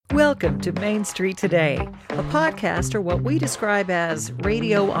Welcome to Main Street Today, a podcast or what we describe as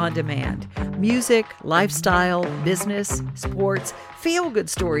radio on demand. Music, lifestyle, business, sports, feel-good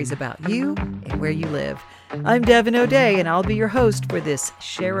stories about you and where you live. I'm Devin O'Day, and I'll be your host for this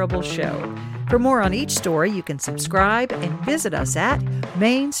shareable show. For more on each story, you can subscribe and visit us at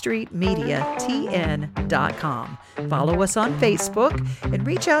mainstreetmediatn.com. Follow us on Facebook and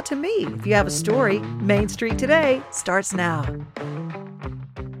reach out to me if you have a story. Main Street Today starts now.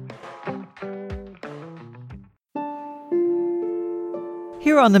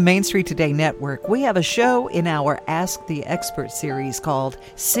 Here on the Main Street Today network, we have a show in our Ask the Expert series called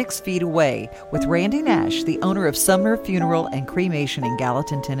 6 Feet Away with Randy Nash, the owner of Sumner Funeral and Cremation in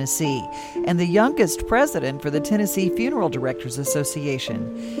Gallatin, Tennessee, and the youngest president for the Tennessee Funeral Directors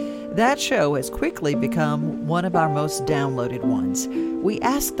Association. That show has quickly become one of our most downloaded ones. We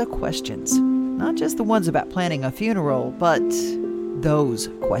ask the questions, not just the ones about planning a funeral, but those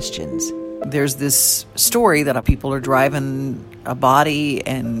questions. There's this story that people are driving a body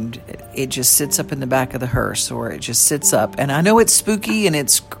and it just sits up in the back of the hearse, or it just sits up. And I know it's spooky and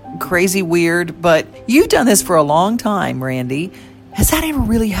it's crazy weird, but you've done this for a long time, Randy. Has that ever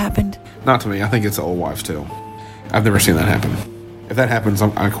really happened? Not to me. I think it's an old wives' tale. I've never seen that happen. If that happens,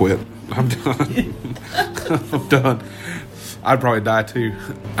 I quit. I'm done. I'm done. I'd probably die too.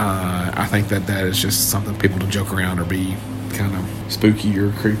 I think that is just something people to joke around or be kind of spooky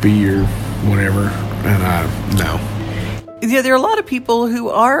or creepy or whatever. And no. Yeah, there are a lot of people who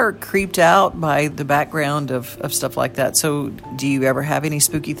are creeped out by the background of stuff like that. So do you ever have any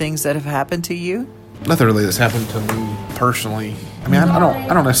spooky things that have happened to you? Nothing really that's happened to me personally. I mean, I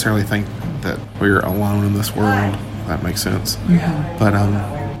don't necessarily think that we're alone in this world. If that makes sense. Mm-hmm. But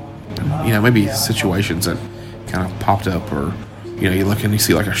maybe situations that kind of popped up, or you look and you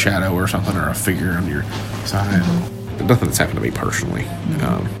see like a shadow or something, or a figure on your side. Mm-hmm. Nothing that's happened to me personally.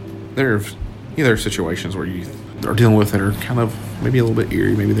 Mm-hmm. There are situations where you are dealing with that are kind of maybe a little bit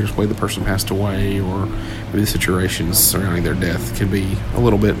eerie. Maybe there's the way the person passed away, or maybe the situations surrounding their death can be a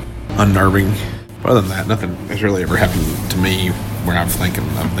little bit unnerving. But other than that, nothing has really ever happened to me where I'm thinking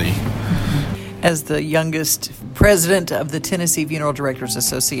of me. As the youngest president of the Tennessee Funeral Directors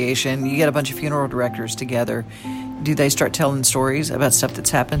Association, you get a bunch of funeral directors together. Do they start telling stories about stuff that's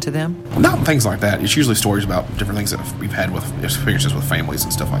happened to them? Not things like that. It's usually stories about different things that we've had with experiences with families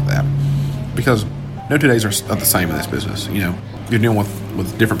and stuff like that. Because no 2 days are the same in this business. You're dealing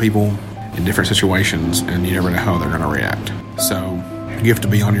with different people in different situations, and you never know how they're going to react. So you have to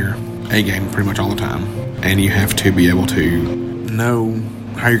be on your A game pretty much all the time, and you have to be able to know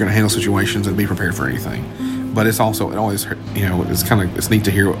how you're going to handle situations and be prepared for anything. But it's also, it's neat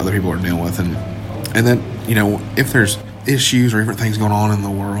to hear what other people are dealing with, and then if there's issues or different things going on in the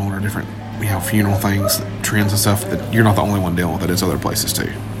world, or different funeral things, trends and stuff, that you're not the only one dealing with it. It's other places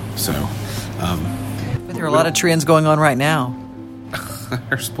too. So but there are a lot of trends going on right now.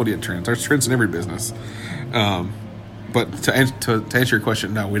 There's plenty of trends. There's trends in every business. But to answer your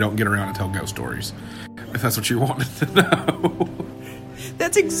question, no, we don't get around and tell ghost stories. If that's what you wanted to know.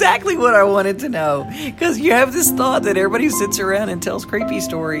 That's exactly what I wanted to know. Because you have this thought that everybody sits around and tells creepy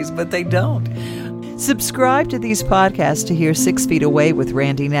stories, but they don't. Subscribe to these podcasts to hear 6 Feet Away with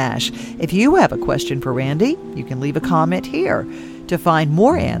Randy Nash. If you have a question for Randy, you can leave a comment here. To find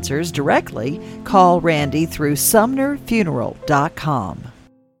more answers directly, call Randy through SumnerFuneral.com.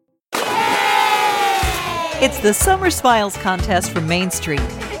 It's the Summer Smiles contest from Main Street.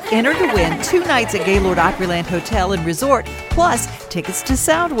 Enter to win 2 nights at Gaylord Opryland Hotel and Resort, plus tickets to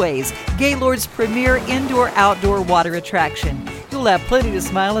Soundways, Gaylord's premier indoor-outdoor water attraction. You'll have plenty to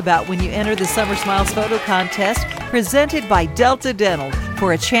smile about when you enter the Summer Smiles photo contest presented by Delta Dental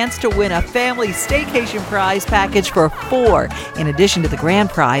for a chance to win a family staycation prize package for 4. In addition to the grand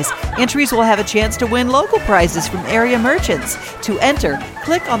prize, entries will have a chance to win local prizes from area merchants. To enter,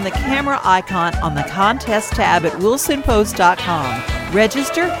 click on the camera icon on the contest tab at wilsonpost.com.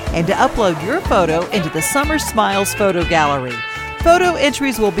 Register and to upload your photo into the Summer Smiles photo gallery. Photo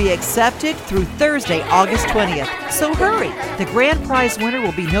entries will be accepted through Thursday, August 20th, so hurry. The grand prize winner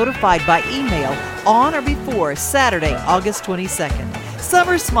will be notified by email on or before Saturday, August 22nd.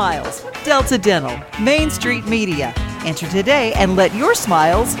 Summer Smiles, Delta Dental, Main Street Media. Enter today and let your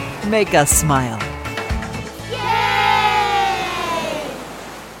smiles make us smile.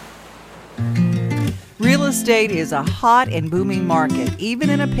 Real estate is a hot and booming market, even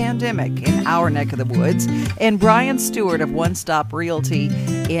in a pandemic in our neck of the woods. And Brian Stewart of One Stop Realty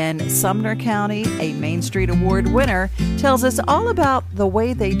in Sumner County, a Main Street Award winner, tells us all about the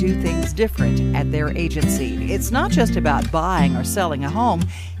way they do things different at their agency. It's not just about buying or selling a home.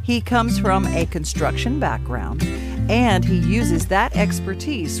 He comes from a construction background, And he uses that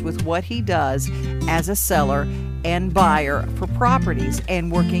expertise with what he does as a seller and buyer for properties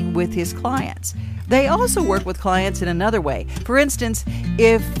and working with his clients. They also work with clients in another way. For instance,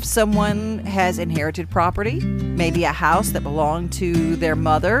 if someone has inherited property, maybe a house that belonged to their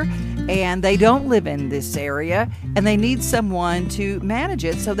mother, and they don't live in this area, and they need someone to manage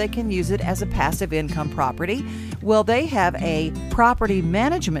it so they can use it as a passive income property, well, they have a property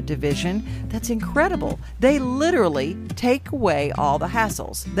management division that's incredible. They literally take away all the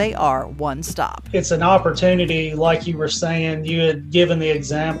hassles. They are one stop. It's an opportunity, like you were saying. You had given the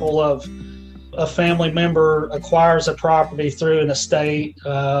example of a family member acquires a property through an estate,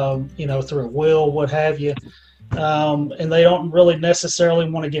 through a will, what have you. And they don't really necessarily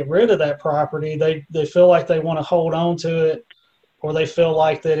want to get rid of that property. They feel like they want to hold on to it, or they feel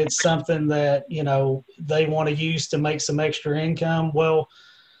like that it's something that, they want to use to make some extra income. Well,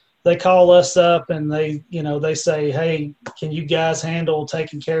 they call us up and they say, hey, can you guys handle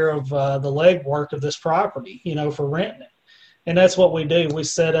taking care of the legwork of this property, for renting it? And that's what we do. We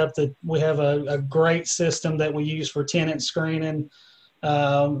set up we have a great system that we use for tenant screening,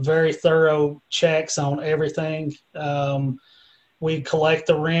 very thorough checks on everything. We collect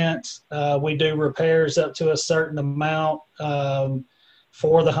the rent. We do repairs up to a certain amount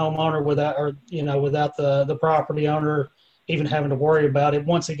for the homeowner without the property owner even having to worry about it.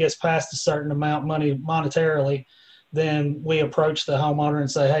 Once it gets past a certain amount monetarily, then we approach the homeowner and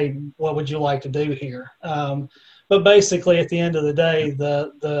say, hey, what would you like to do here? But basically, at the end of the day,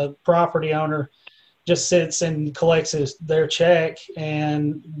 the property owner just sits and collects their check,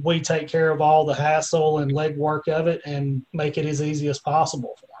 and we take care of all the hassle and legwork of it and make it as easy as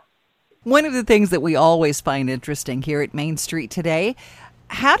possible for them. One of the things that we always find interesting here at Main Street Today,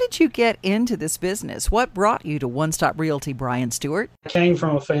 how did you get into this business? What brought you to One Stop Realty, Brian Stewart? I came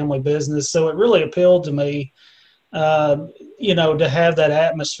from a family business, so it really appealed to me, to have that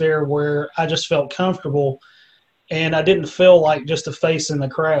atmosphere where I just felt comfortable. And I didn't feel like just a face in the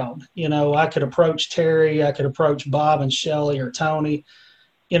crowd. I could approach Terry, I could approach Bob and Shelley or Tony,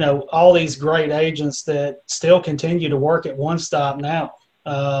 all these great agents that still continue to work at One Stop now.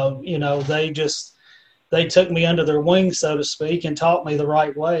 They took me under their wing, so to speak, and taught me the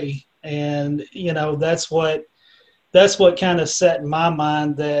right way. And, that's what kind of set in my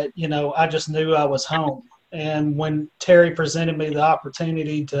mind that, I just knew I was home. And when Terry presented me the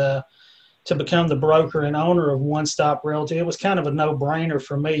opportunity to become the broker and owner of One Stop Realty, it was kind of a no-brainer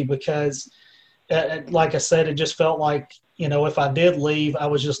for me because, like I said, it just felt like, if I did leave, I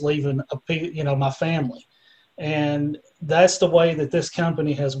was just leaving, my family. And that's the way that this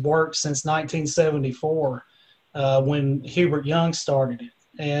company has worked since 1974, when Hubert Young started it.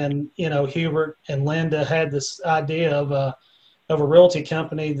 And, Hubert and Linda had this idea of a realty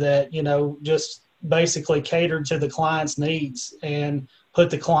company that, just basically catered to the client's needs and put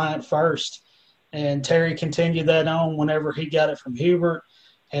the client first. And Terry continued that on whenever he got it from Hubert.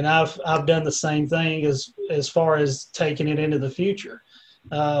 And I've done the same thing as far as taking it into the future.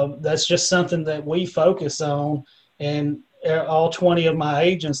 That's just something that we focus on. And all 20 of my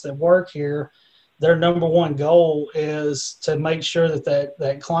agents that work here, their number one goal is to make sure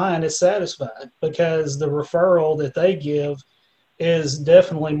that client is satisfied, because the referral that they give is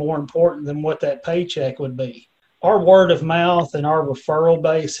definitely more important than what that paycheck would be. Our word of mouth and our referral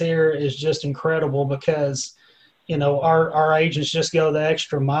base here is just incredible because, our agents just go the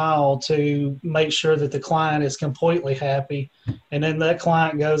extra mile to make sure that the client is completely happy. And then that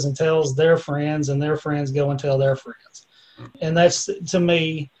client goes and tells their friends, and their friends go and tell their friends. And that's, to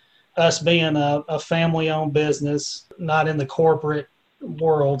me, us being a family-owned business, not in the corporate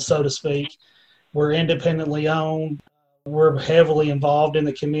world, so to speak. We're independently owned. We're heavily involved in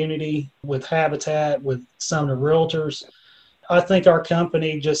the community with Habitat, with some of the realtors. I think our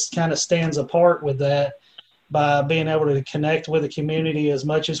company just kind of stands apart with that by being able to connect with the community as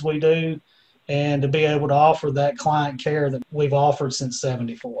much as we do, and to be able to offer that client care that we've offered since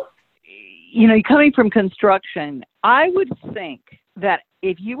 74. Coming from construction, I would think that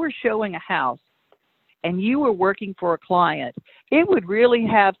if you were showing a house and you were working for a client, it would really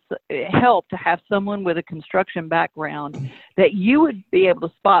help to have someone with a construction background, that you would be able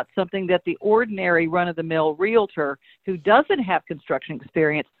to spot something that the ordinary run-of-the-mill realtor who doesn't have construction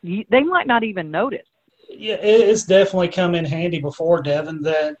experience, they might not even notice. Yeah, it's definitely come in handy before, Devin,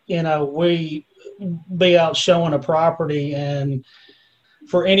 that, we be out showing a property, and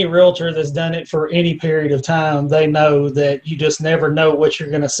for any realtor that's done it for any period of time, they know that you just never know what you're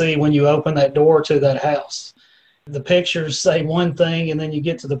going to see when you open that door to that house. The pictures say one thing, and then you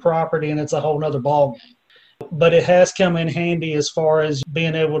get to the property and it's a whole nother ballgame. But it has come in handy as far as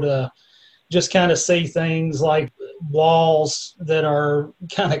being able to, just kind of see things like walls that are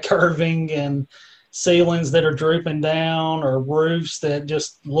kind of curving and ceilings that are drooping down, or roofs that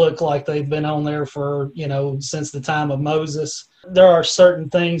just look like they've been on there for, since the time of Moses. There are certain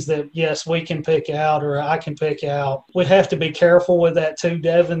things that, yes, we can pick out, or I can pick out. We have to be careful with that too,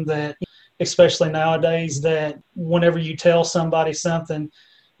 Devin, that especially nowadays, that whenever you tell somebody something,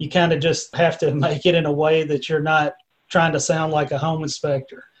 you kind of just have to make it in a way that you're not trying to sound like a home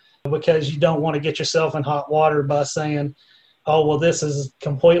inspector, because you don't want to get yourself in hot water by saying, oh, well, this is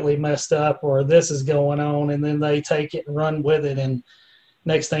completely messed up, or this is going on, and then they take it and run with it. And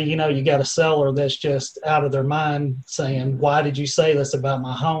next thing you know, you got a seller that's just out of their mind saying, why did you say this about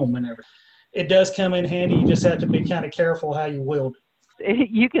my home and everything? It does come in handy. You just have to be kind of careful how you wield it.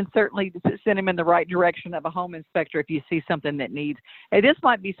 You can certainly send them in the right direction of a home inspector if you see something that needs, hey, this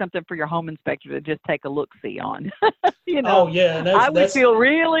might be something for your home inspector to just take a look-see on. Oh, yeah. I would feel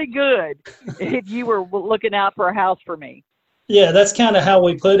really good if you were looking out for a house for me. Yeah, that's kind of how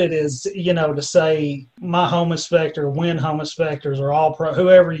we put it, is, to say my home inspector, Win Home Inspectors, or All Pro,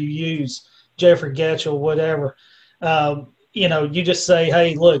 whoever you use, Jeffrey Getchell, whatever. You just say,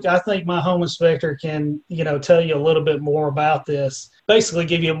 hey, look, I think my home inspector can, tell you a little bit more about this, basically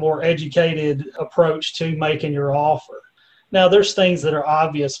give you a more educated approach to making your offer. Now, there's things that are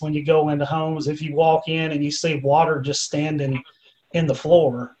obvious when you go into homes. If you walk in and you see water just standing in the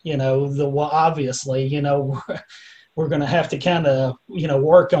floor, obviously, we're going to have to kind of,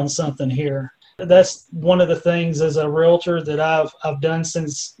 work on something here. That's one of the things as a realtor that I've done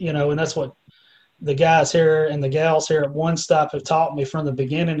since, and that's what the guys here and the gals here at One Stop have taught me from the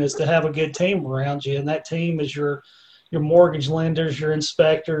beginning, is to have a good team around you. And that team is your mortgage lenders, your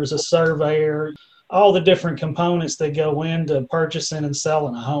inspectors, a surveyor, all the different components that go into purchasing and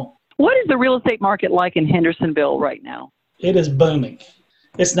selling a home. What is the real estate market like in Hendersonville right now? It is booming.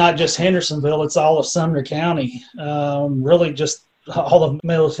 It's not just Hendersonville, it's all of Sumner County, really just all of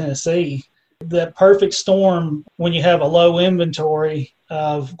Middle Tennessee. The perfect storm, when you have a low inventory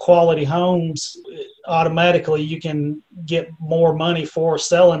of quality homes, automatically you can get more money for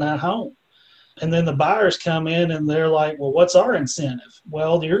selling that home. And then the buyers come in and they're like, well, what's our incentive?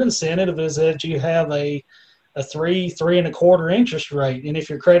 Well, your incentive is that you have a 3.25% interest rate. And if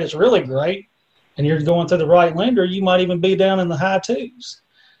your credit's really great and you're going to the right lender, you might even be down in the high twos.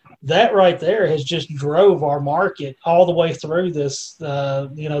 That right there has just drove our market all the way through this, the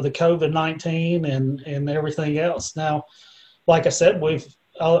COVID-19 and everything else. Now, like I said,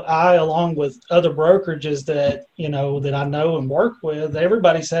 I, along with other brokerages that I know and work with,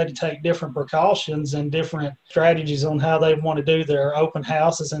 everybody's had to take different precautions and different strategies on how they want to do their open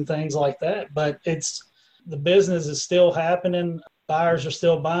houses and things like that. But the business is still happening. Buyers are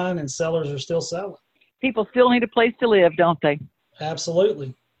still buying and sellers are still selling. People still need a place to live, don't they?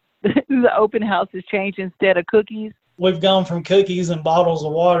 Absolutely. The open house has changed. Instead of cookies, we've gone from cookies and bottles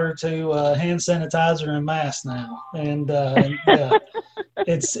of water to hand sanitizer and masks now. And yeah,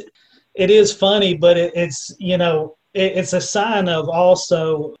 it is funny, but it's a sign of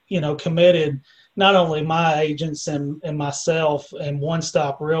also, committed, not only my agents and myself and One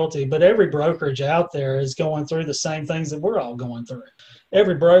Stop Realty, but every brokerage out there is going through the same things that we're all going through.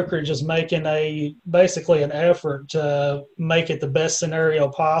 Every brokerage is making basically an effort to make it the best scenario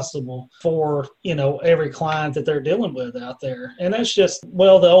possible for, every client that they're dealing with out there. And that's just, the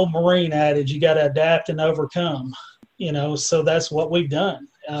old Marine adage, you got to adapt and overcome, so that's what we've done.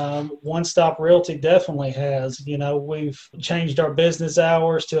 One Stop Realty definitely has. We've changed our business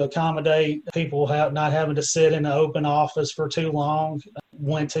hours to accommodate people not having to sit in an open office for too long.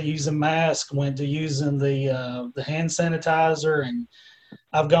 Went to using masks, went to using the hand sanitizer, and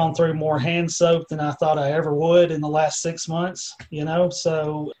I've gone through more hand soap than I thought I ever would in the last 6 months,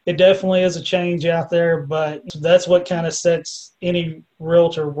 so it definitely is a change out there, but that's what kind of sets any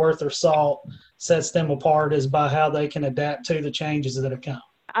realtor worth their salt, sets them apart, is by how they can adapt to the changes that have come.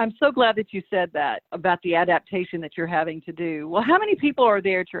 I'm so glad that you said that about the adaptation that you're having to do. Well, how many people are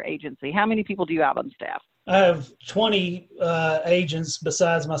there at your agency? How many people do you have on staff? I have 20 agents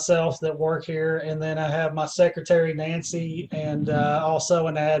besides myself that work here, and then I have my secretary, Nancy, and also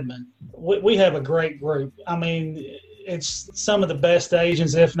an admin. We have a great group. I mean, it's some of the best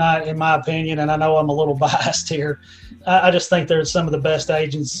agents, if not, in my opinion, and I know I'm a little biased here, I just think they're some of the best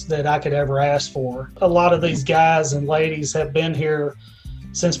agents that I could ever ask for. A lot of these guys and ladies have been here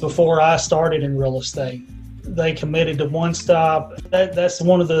since before I started in real estate. They committed to One Stop. That's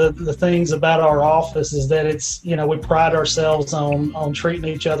one of the things about our office, is that it's, we pride ourselves on treating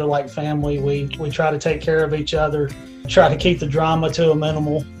each other like family. We try to take care of each other, try to keep the drama to a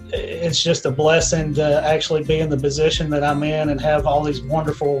minimal. it's just a blessing to actually be in the position that I'm in and have all these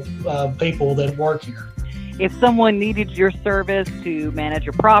wonderful people that work here. If someone needed your service to manage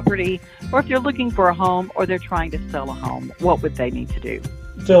a property, or if they're looking for a home or they're trying to sell a home, what would they need to do?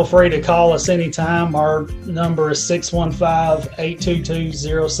 Feel free to call us anytime. Our number is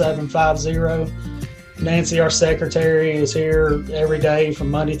 615-822-0750. Nancy, our secretary, is here every day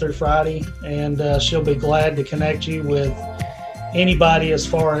from Monday through Friday, and she'll be glad to connect you with anybody as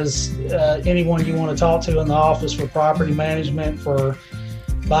far as anyone you want to talk to in the office for property management, for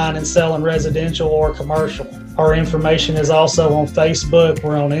buying and selling residential or commercial. Our information is also on Facebook.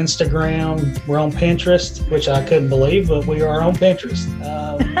 We're on Instagram. We're on Pinterest, which I couldn't believe, but we are on Pinterest.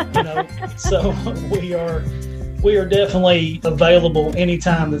 So we are definitely available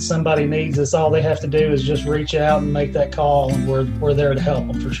anytime that somebody needs us. All they have to do is just reach out and make that call, and we're there to help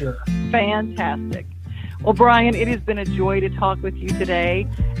them for sure. Fantastic. Well, Brian, it has been a joy to talk with you today,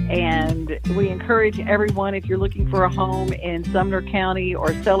 and we encourage everyone, if you're looking for a home in Sumner County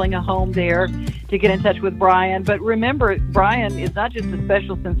or selling a home there, to get in touch with Brian. But remember, Brian is not just a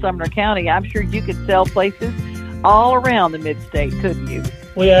specialist in Sumner County. I'm sure you could sell places all around the mid-state, couldn't you?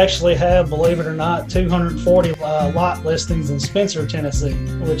 We actually have, believe it or not, 240 lot listings in Spencer, Tennessee,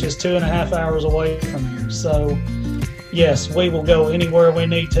 which is 2.5 hours away from here. So, yes, we will go anywhere we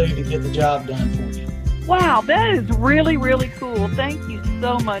need to get the job done for you. Wow, that is really, really cool. Thank you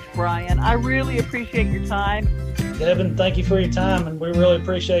so much, Brian. I really appreciate your time. Devin, thank you for your time, and we really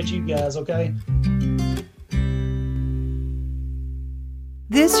appreciate you guys, okay?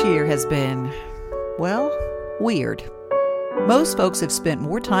 This year has been, well, weird. Most folks have spent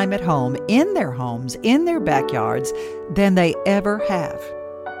more time at home, in their homes, in their backyards, than they ever have.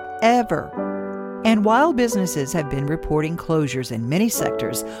 Ever. And while businesses have been reporting closures in many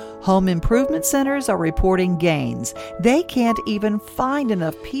sectors, home improvement centers are reporting gains. They can't even find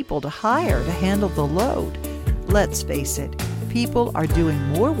enough people to hire to handle the load. Let's face it, people are doing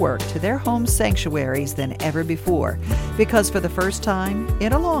more work to their home sanctuaries than ever before, because for the first time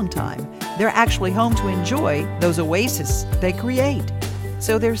in a long time, they're actually home to enjoy those oases they create.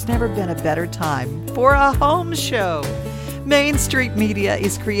 So there's never been a better time for a home show. Main Street Media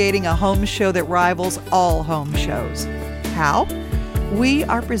is creating a home show that rivals all home shows. How? We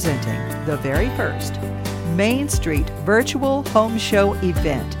are presenting the very first Main Street Virtual Home Show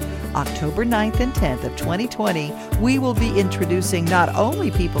event. October 9th and 10th of 2020, we will be introducing not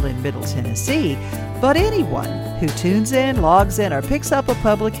only people in Middle Tennessee, but anyone who tunes in, logs in, or picks up a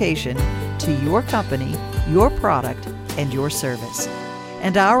publication to your company, your product, and your service.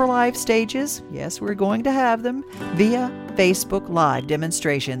 And our live stages, yes, we're going to have them, via Facebook Live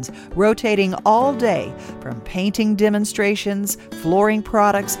demonstrations, rotating all day, from painting demonstrations, flooring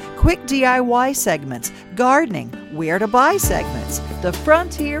products, quick DIY segments, gardening, where to buy segments. The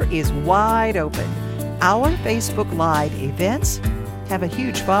frontier is wide open. Our Facebook Live events have a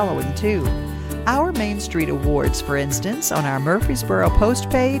huge following, too. Our Main Street Awards, for instance, on our Murfreesboro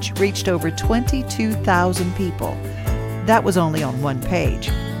Post page, reached over 22,000 people. That was only on one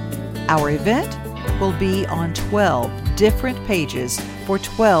page. Our event will be on 12 different pages for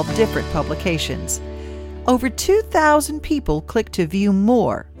 12 different publications. Over 2,000 people clicked to view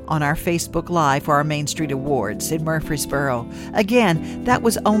more on our Facebook Live for our Main Street Awards in Murfreesboro. Again, that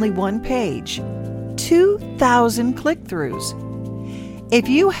was only one page. 2,000 click-throughs. If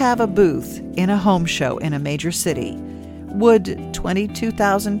you have a booth in a home show in a major city, would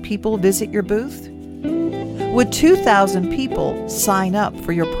 22,000 people visit your booth? Would 2,000 people sign up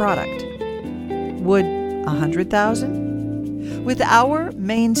for your product? Would 100,000? With our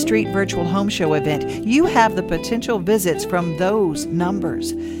Main Street Virtual Home Show event, you have the potential visits from those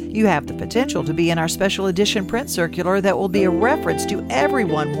numbers. You have the potential to be in our special edition print circular that will be a reference to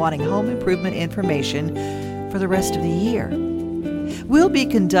everyone wanting home improvement information for the rest of the year. We'll be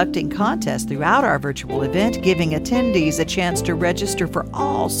conducting contests throughout our virtual event, giving attendees a chance to register for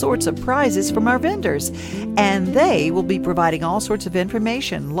all sorts of prizes from our vendors. And they will be providing all sorts of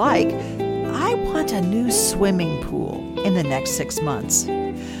information like, I want a new swimming pool in the next 6 months.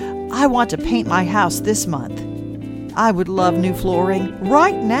 I want to paint my house this month. I would love new flooring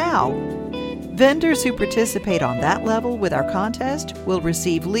right now. Vendors who participate on that level with our contest will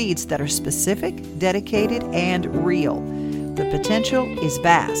receive leads that are specific, dedicated, and real. The potential is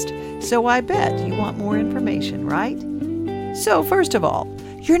vast, so I bet you want more information, right? So first of all,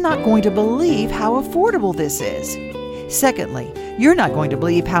 you're not going to believe how affordable this is. Secondly, you're not going to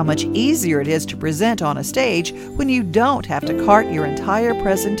believe how much easier it is to present on a stage when you don't have to cart your entire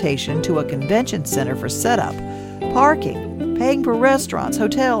presentation to a convention center for setup, parking, paying for restaurants,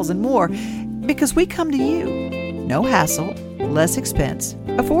 hotels, and more, because we come to you. No hassle, less expense,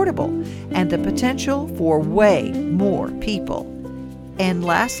 affordable, and the potential for way more people. And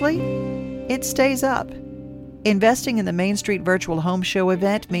lastly, it stays up. Investing in the Main Street Virtual Home Show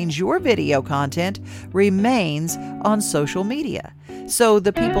event means your video content remains on social media. So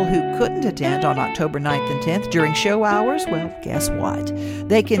the people who couldn't attend on October 9th and 10th during show hours, well, guess what?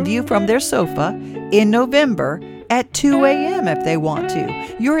 They can view from their sofa in November at 2 a.m. if they want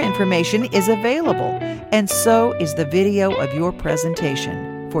to. Your information is available, and so is the video of your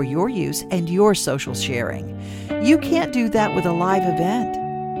presentation for your use and your social sharing. You can't do that with a live event,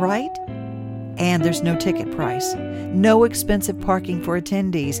 right? And there's no ticket price, no expensive parking for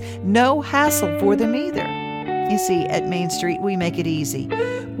attendees, no hassle for them either. You see, at Main Street, we make it easy.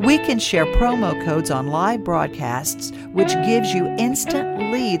 We can share promo codes on live broadcasts, which gives you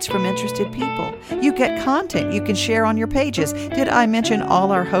instant leads from interested people. You get content you can share on your pages. Did I mention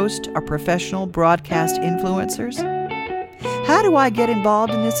all our hosts are professional broadcast influencers? How do I get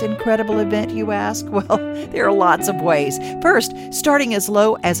involved in this incredible event, you ask? Well, there are lots of ways. First, starting as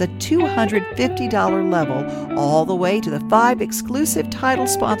low as a $250 level, all the way to the 5 exclusive title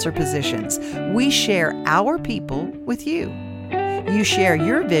sponsor positions. We share our people with you. You share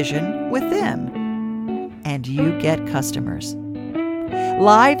your vision with them, and you get customers.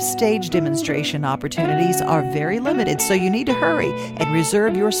 Live stage demonstration opportunities are very limited, so you need to hurry and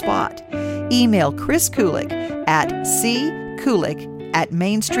reserve your spot. Email Chris Kulik at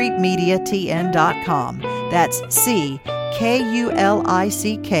ckulik@mainstreetmediatn.com. That's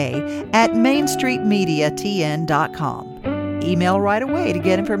CKULICK@mainstreetmediatn.com. Email right away to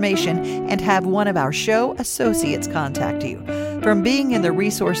get information and have one of our show associates contact you. From being in the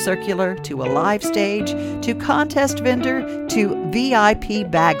resource circular to a live stage to contest vendor to VIP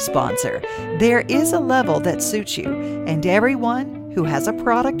bag sponsor, there is a level that suits you, and everyone who has a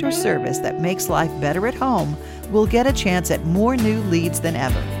product or service that makes life better at home will get a chance at more new leads than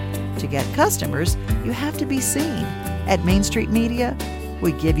ever. To get customers, you have to be seen. At Main Street Media,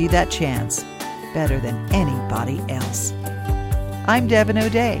 we give you that chance better than anybody else. I'm Devin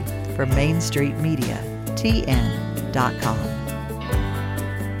O'Day from Main Street Media, TN.com.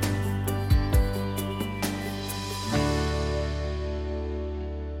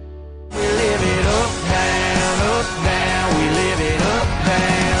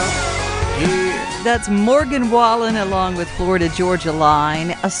 That's Morgan Wallen along with Florida Georgia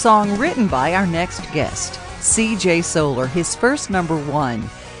Line, a song written by our next guest, CJ Solar, his first #1.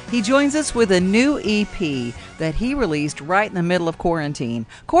 He joins us with a new EP that he released right in the middle of quarantine.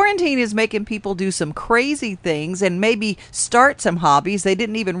 Quarantine is making people do some crazy things and maybe start some hobbies they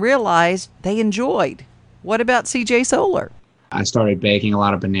didn't even realize they enjoyed. What about CJ Solar? I started baking a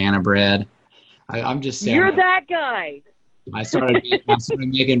lot of banana bread. I'm just saying. You're that guy. I started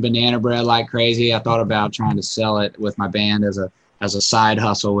making banana bread like crazy. I thought about trying to sell it with my band as a side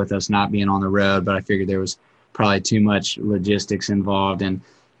hustle with us not being on the road, but I figured there was probably too much logistics involved in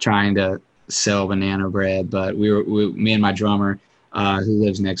trying to sell banana bread. But me and my drummer, who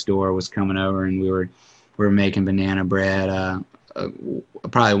lives next door, was coming over, and we were making banana bread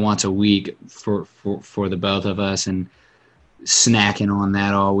probably once a week for the both of us, and snacking on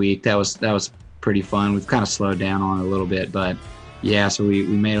that all week. That was pretty fun. We've kind of slowed down on it a little bit, but yeah, so we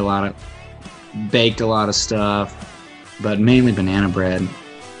baked a lot of stuff, but mainly banana bread.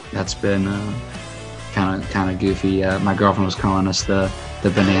 That's been kind of goofy. My girlfriend was calling us the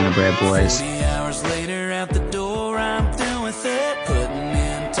banana bread boys. 40 hours later at the door, I'm through with it. Putting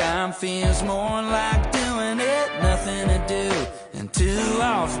in time feels more like doing it. Nothing to do, and 2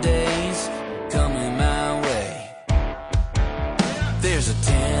 off days coming my way. There's a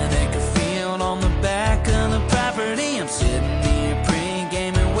 10-acre field on the back of the property. I'm sitting here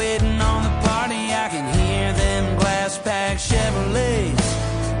pre-gaming, waiting on the party. I can hear them glass-packed Chevrolets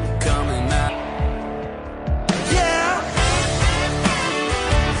coming out. Yeah!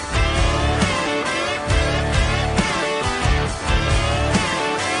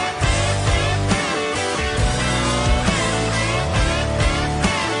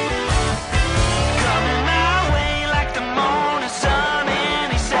 Coming my way like the morning sun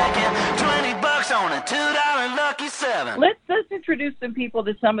any second. $20 on a $2 lucky 7. Let's introduce some people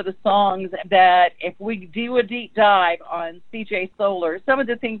to some of the songs that, if we do a deep dive on CJ Solar, some of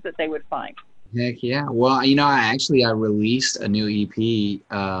the things that they would find. Heck yeah. Well, I released a new EP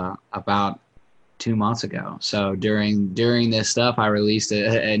about 2 months ago. So during this stuff, I released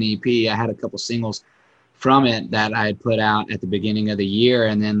an EP. I had a couple singles from it that I had put out at the beginning of the year.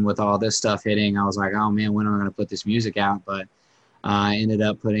 And then with all this stuff hitting, I was like, oh man, when am I going to put this music out? But I ended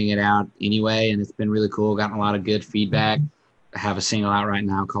up putting it out anyway, and it's been really cool. Gotten a lot of good feedback. have a single out right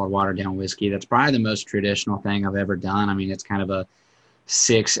now called Watered Down Whiskey. That's probably the most traditional thing I've ever done. I mean, it's kind of a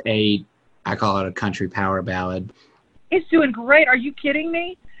 6/8, I call it a country power ballad. It's doing great. Are you kidding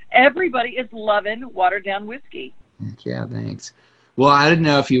me? Everybody is loving Watered Down Whiskey. Yeah, thanks. Well, I didn't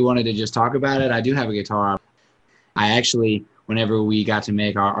know if you wanted to just talk about it. I do have a guitar. I actually, whenever we got to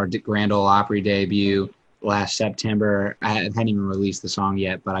make our Grand Ole Opry debut last September, I hadn't even released the song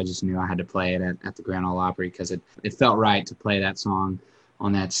yet, but I just knew I had to play it at the Grand Ole Opry because it felt right to play that song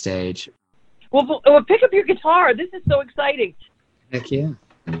on that stage. Well, pick up your guitar. This is so exciting. Heck yeah.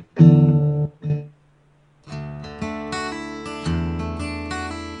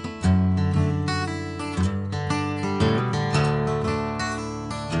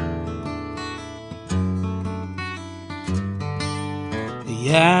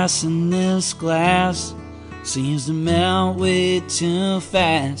 The ice in this glass seems to melt way too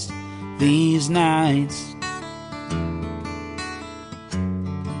fast these nights.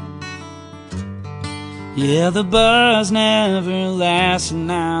 Yeah, the buzz never lasts,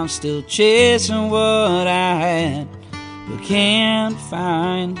 and I'm still chasing what I had but can't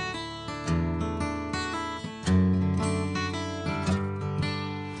find.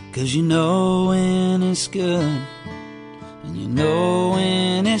 Cause you know when it's good, and you know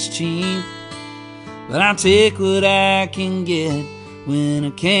when it's cheap, but I take what I can get when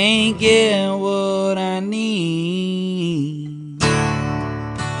I can't get what I need.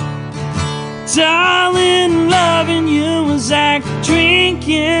 Darling, loving you was like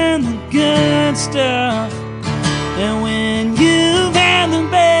drinking the good stuff, and when you've had the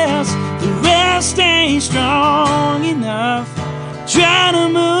best, the rest ain't strong enough. Try to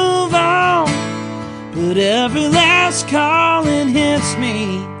move on, but every last calling hits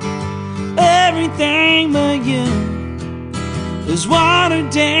me. Everything but you is watered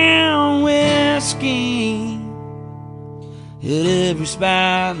down whiskey. Hit every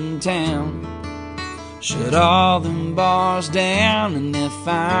spot in town, shut all them bars down, and if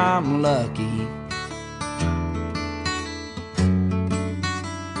I'm lucky,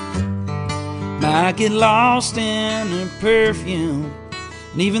 might get lost in her perfume.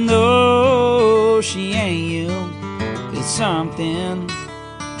 And even though she ain't you, it's something.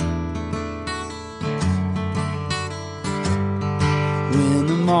 When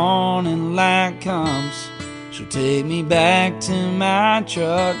the morning light comes, she'll take me back to my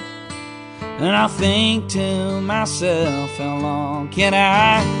truck, and I'll think to myself, how long can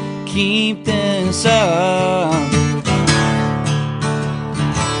I keep this up?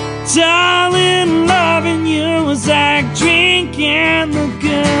 Darling, loving you was like drinking the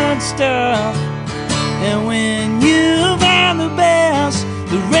good stuff, and when you've had the best,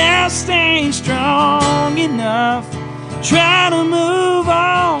 the rest ain't strong enough. Try to move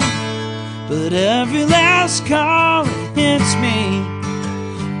on, but every last call hits me.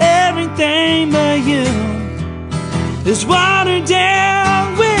 Everything but you is watered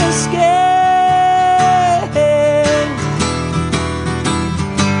down whiskey.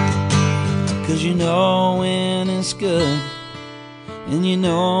 Cause you know when it's good, and you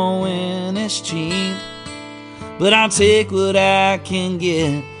know when it's cheap, but I'll take what I can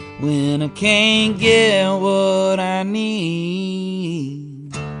get when I can't get what I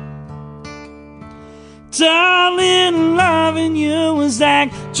need. Darling, loving you was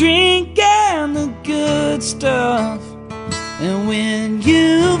like drinking the good stuff, and when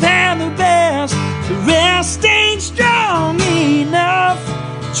you've had the best, the rest ain't strong enough.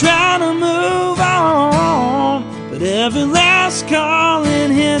 Try to move on, but every last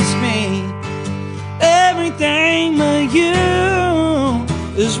calling hits me. Everything but you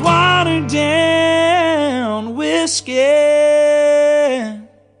is watered down whiskey.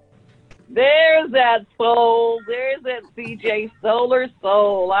 There's that soul. There's that CJ Solar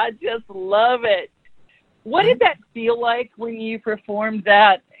soul. I just love it. What did that feel like when you performed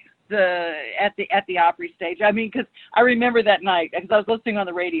that at the Opry stage? I mean, because I remember that night because I was listening on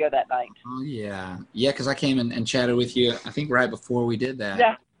the radio that night. Oh yeah, because I came and chatted with you, I think right before we did that.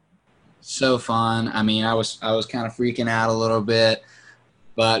 Yeah. So fun. I mean, I was kind of freaking out a little bit,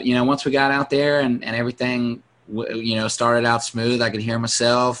 but once we got out there and everything started out smooth, I could hear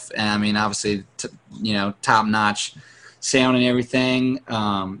myself, and I mean, obviously top notch sound and everything.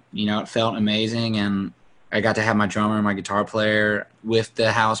 It felt amazing, and I got to have my drummer and my guitar player with the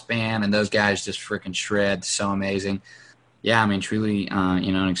house band, and those guys just freaking shred. So amazing. Yeah, I mean, truly,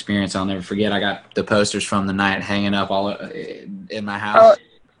 an experience I'll never forget. I got the posters from the night hanging up all in my house. Oh,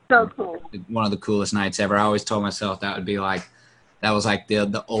 so cool. One of the coolest nights ever. I always told myself that was like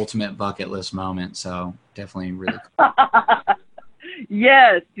the ultimate bucket list moment. So definitely really cool.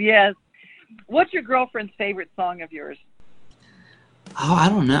 Yes. What's your girlfriend's favorite song of yours? Oh, I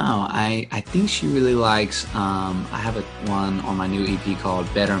don't know. I think she really likes, I have one on my new EP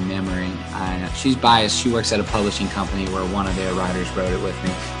called Better Memory. She's biased. She works at a publishing company where one of their writers wrote it with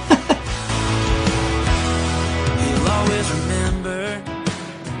me. You'll always remember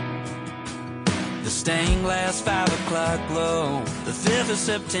the stained glass 5 o'clock glow, the 5th of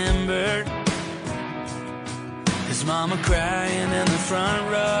September. His mama crying in the front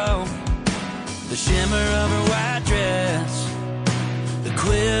row, the shimmer of her white dress, the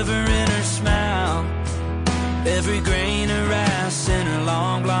quiver in her smile, every grain of rice in her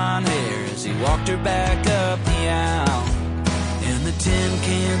long blonde hair as he walked her back up the aisle. And the tin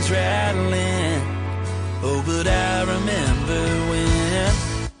cans rattling, oh, but I remember when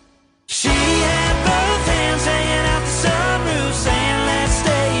she had both hands hanging out the sunroof saying, let's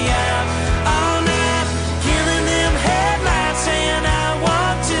stay out all night, killing them headlights saying I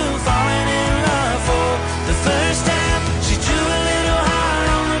want to, falling in love for the first time. She drew a little heart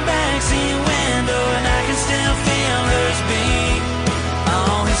on the backseat window and I can still feel hers beat.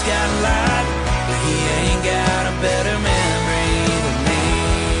 Oh, he's got a lot, but he ain't got a better memory than me.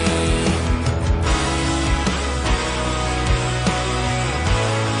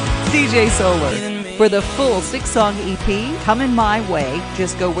 CJ Solar. For the full 6-song EP, Coming My Way,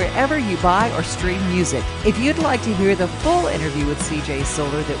 just go wherever you buy or stream music. If you'd like to hear the full interview with CJ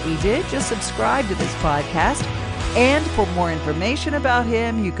Solar that we did, just subscribe to this podcast. And for more information about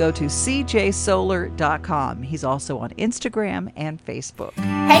him, you go to cjsolar.com. He's also on Instagram and Facebook.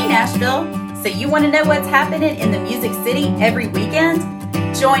 Hey Nashville! So you want to know what's happening in the Music City every weekend?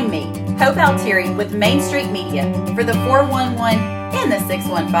 Join me, Hope Altieri, with Main Street Media for the 411 and the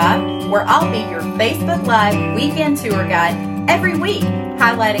 615, where I'll be your Facebook Live weekend tour guide every week,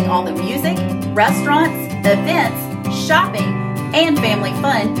 highlighting all the music, restaurants, events, shopping, and family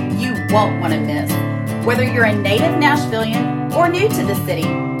fun you won't want to miss. Whether you're a native Nashvilleian or new to the city,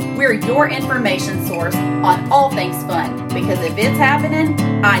 we're your information source on all things fun, because if it's happening,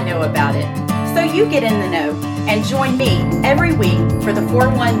 I know about it. So you get in the know and join me every week for the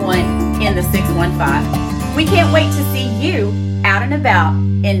 411 and the 615. We can't wait to see you out and about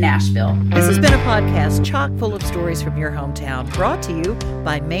in Nashville. This has been a podcast chock full of stories from your hometown, brought to you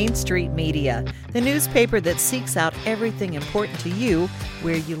by Main Street Media, the newspaper that seeks out everything important to you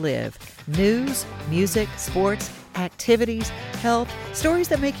where you live. News, music, sports, activities, health, stories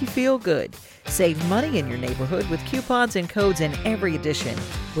that make you feel good. Save money in your neighborhood with coupons and codes in every edition.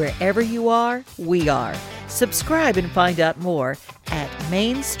 Wherever you are, we are. Subscribe and find out more at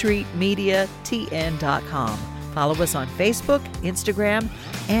mainstreetmediatn.com. Follow us on Facebook, Instagram,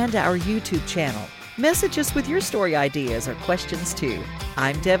 and our YouTube channel. Message us with your story ideas or questions too.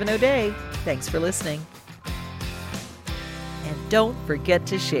 I'm Devin O'Day. Thanks for listening. And don't forget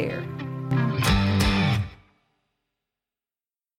to share.